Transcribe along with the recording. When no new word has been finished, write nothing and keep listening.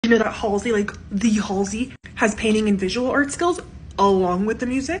know that Halsey, like the Halsey, has painting and visual art skills along with the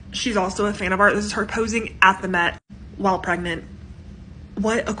music? She's also a fan of art. This is her posing at the Met while pregnant.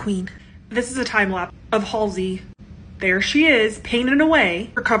 What a queen. This is a time lapse of Halsey. There she is, painting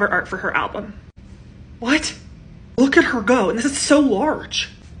away her cover art for her album. What? Look at her go. And this is so large.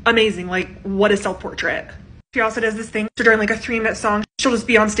 Amazing. Like, what a self-portrait. She also does this thing. So during like a 3-minute song, she'll just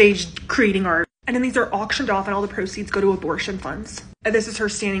be on stage creating art. And then these are auctioned off and all the proceeds go to abortion funds. And this is her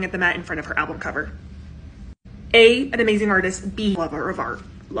standing at the Met in front of her album cover. A, an amazing artist. B, lover of art.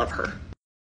 Love her.